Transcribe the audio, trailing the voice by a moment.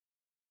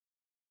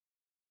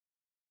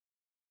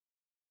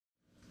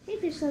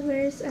fish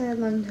lovers,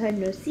 long time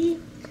no see.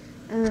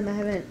 I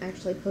haven't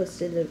actually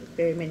posted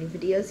very many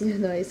videos,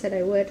 even though I said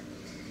I would,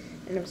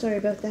 and I'm sorry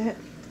about that.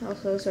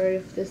 Also, sorry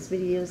if this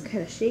video is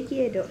kind of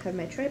shaky. I don't have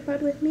my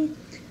tripod with me,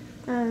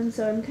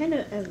 so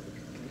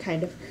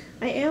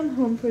I am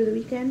home for the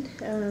weekend,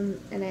 and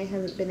I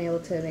haven't been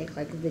able to make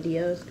like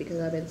videos because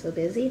I've been so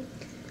busy.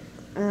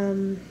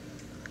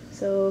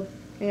 So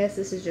I guess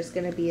this is just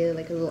gonna be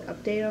like a little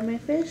update on my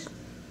fish.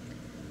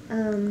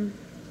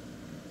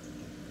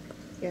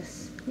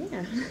 Yes,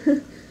 yeah.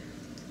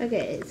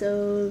 Okay,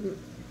 so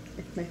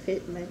if my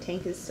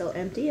tank is still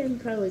empty, I'm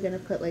probably gonna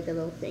put like a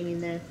little thing in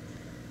there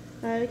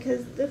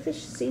because the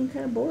fish seem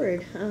kind of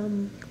bored.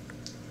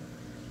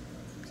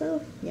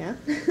 So yeah.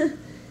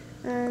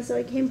 So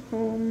I came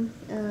home,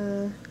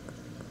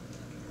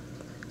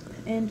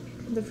 and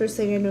the first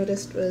thing I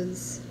noticed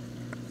was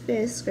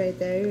Fisk right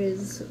there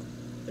is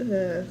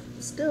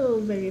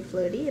still very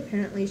floaty.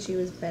 Apparently she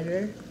was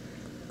better.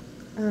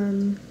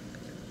 And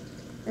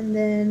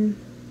then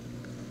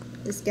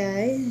this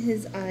guy,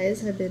 his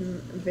eyes have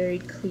been very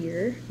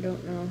clear.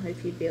 Don't know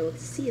if you'd be able to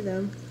see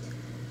them,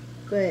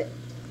 but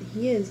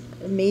he has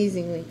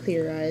amazingly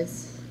clear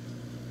eyes.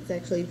 It's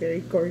actually very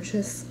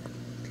gorgeous.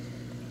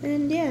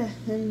 And yeah,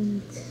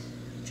 and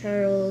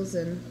Charles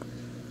and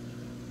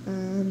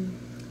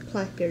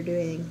Pluck are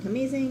doing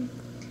amazing.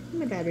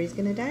 My battery's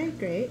gonna die.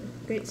 Great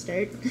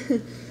start.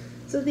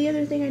 So the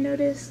other thing I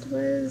noticed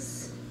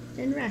was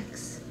in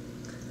Rex.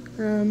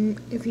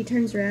 If he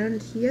turns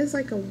around, he has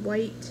like a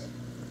white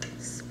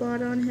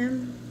spot on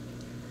him.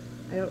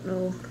 I don't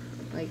know,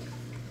 like,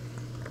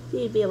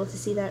 you'd be able to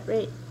see that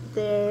right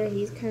there.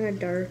 He's kind of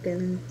dark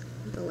and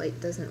the light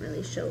doesn't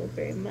really show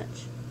very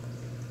much.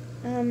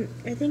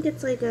 I think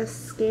it's like a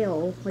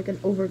scale, like an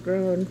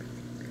overgrown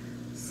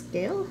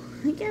scale,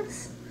 I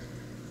guess.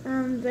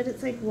 But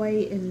it's like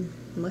white and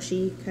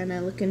mushy kind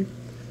of looking.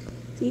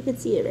 So you can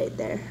see it right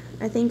there.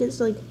 I think it's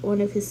like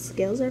one of his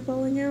scales are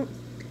falling out,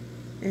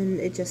 and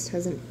it just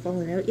hasn't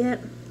fallen out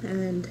yet,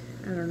 and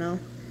I don't know.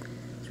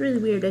 It's really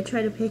weird. I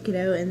tried to pick it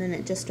out and then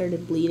it just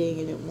started bleeding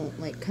and it won't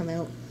like come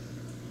out.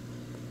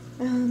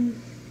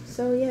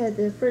 So yeah,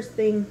 the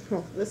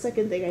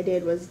second thing I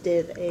did was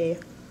a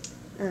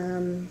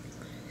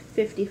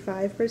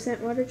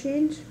 55% water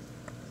change.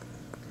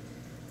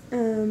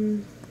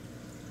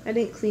 I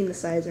didn't clean the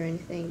sides or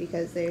anything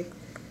because they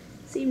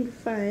seemed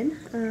fine.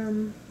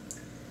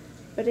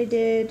 But I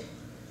did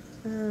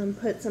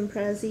put some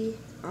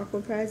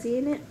aqua prazi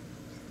in it,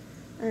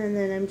 and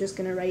then I'm just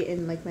gonna write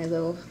in like my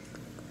little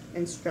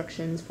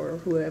instructions for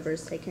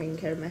whoever's taking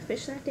care of my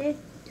fish that day.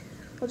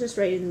 I'll just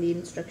write in the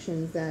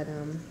instructions that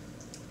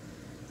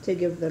to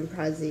give them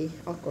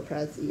aqua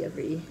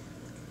prazi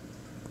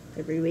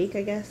every week,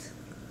 I guess,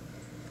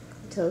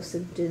 until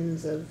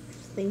symptoms of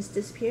things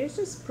disappear. It's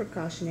just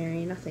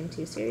precautionary, nothing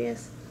too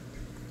serious.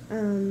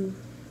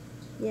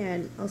 Yeah,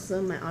 and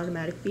also my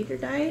automatic feeder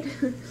died,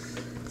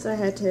 so I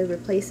had to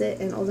replace it,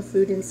 and all the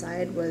food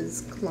inside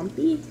was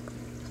clumpy.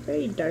 It's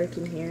very dark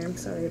in here, I'm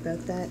sorry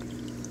about that.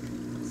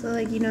 So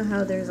like, you know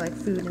how there's like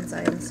food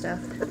inside and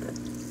stuff?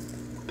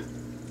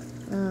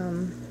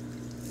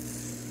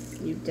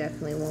 You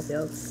definitely won't be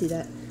able to see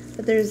that.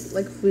 But there's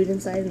like food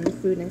inside, and the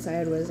food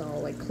inside was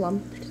all like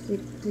clumped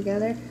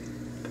together.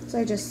 So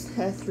I just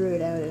threw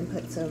it out and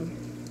put some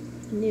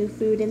new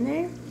food in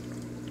there.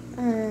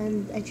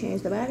 And I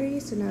changed the battery,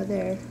 so now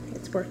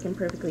it's working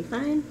perfectly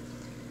fine.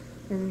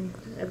 And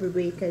every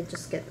week I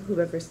just get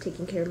whoever's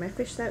taking care of my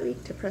fish that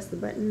week to press the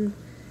button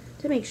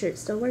to make sure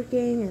it's still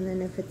working, and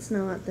then if it's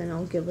not, then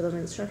I'll give them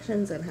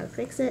instructions on how to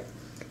fix it,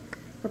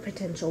 or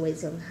potential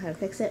ways on how to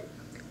fix it.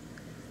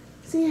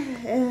 So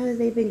yeah,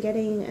 they've been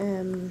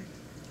getting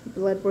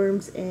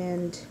bloodworms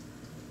and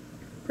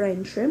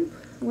brine shrimp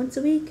once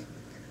a week.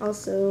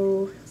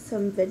 Also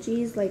some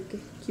veggies like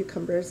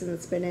cucumbers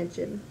and spinach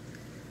and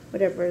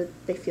whatever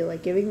they feel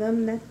like giving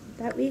them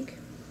that week,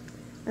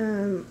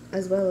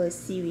 as well as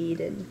seaweed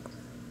and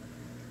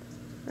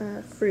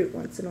fruit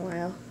once in a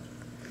while.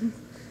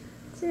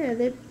 So yeah,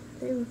 they've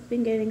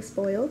been getting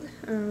spoiled.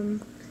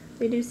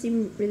 They do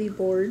seem really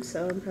bored,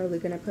 so I'm probably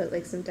gonna put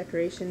like some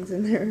decorations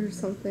in there or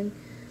something.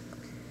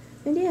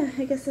 And yeah,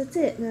 I guess that's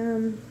it.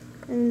 And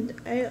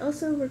I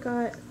also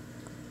forgot,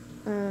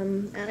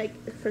 I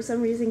for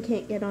some reason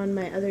can't get on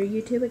my other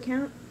YouTube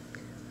account.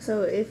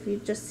 So if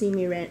you just see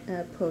me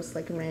post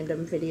like a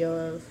random video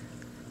of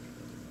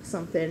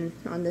something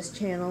on this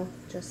channel,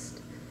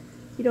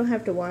 you don't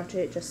have to watch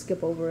it, just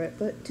skip over it.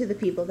 But to the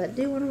people that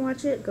do want to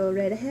watch it, go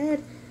right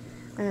ahead.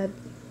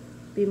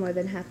 Be more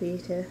than happy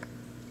to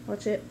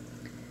watch it.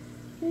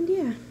 And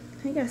yeah,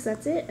 I guess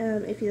that's it.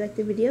 If you liked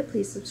the video,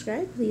 please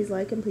subscribe, please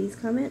like, and please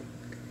comment.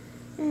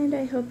 And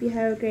I hope you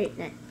have a great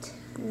night.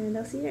 And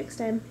I'll see you next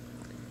time.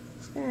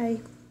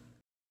 Bye.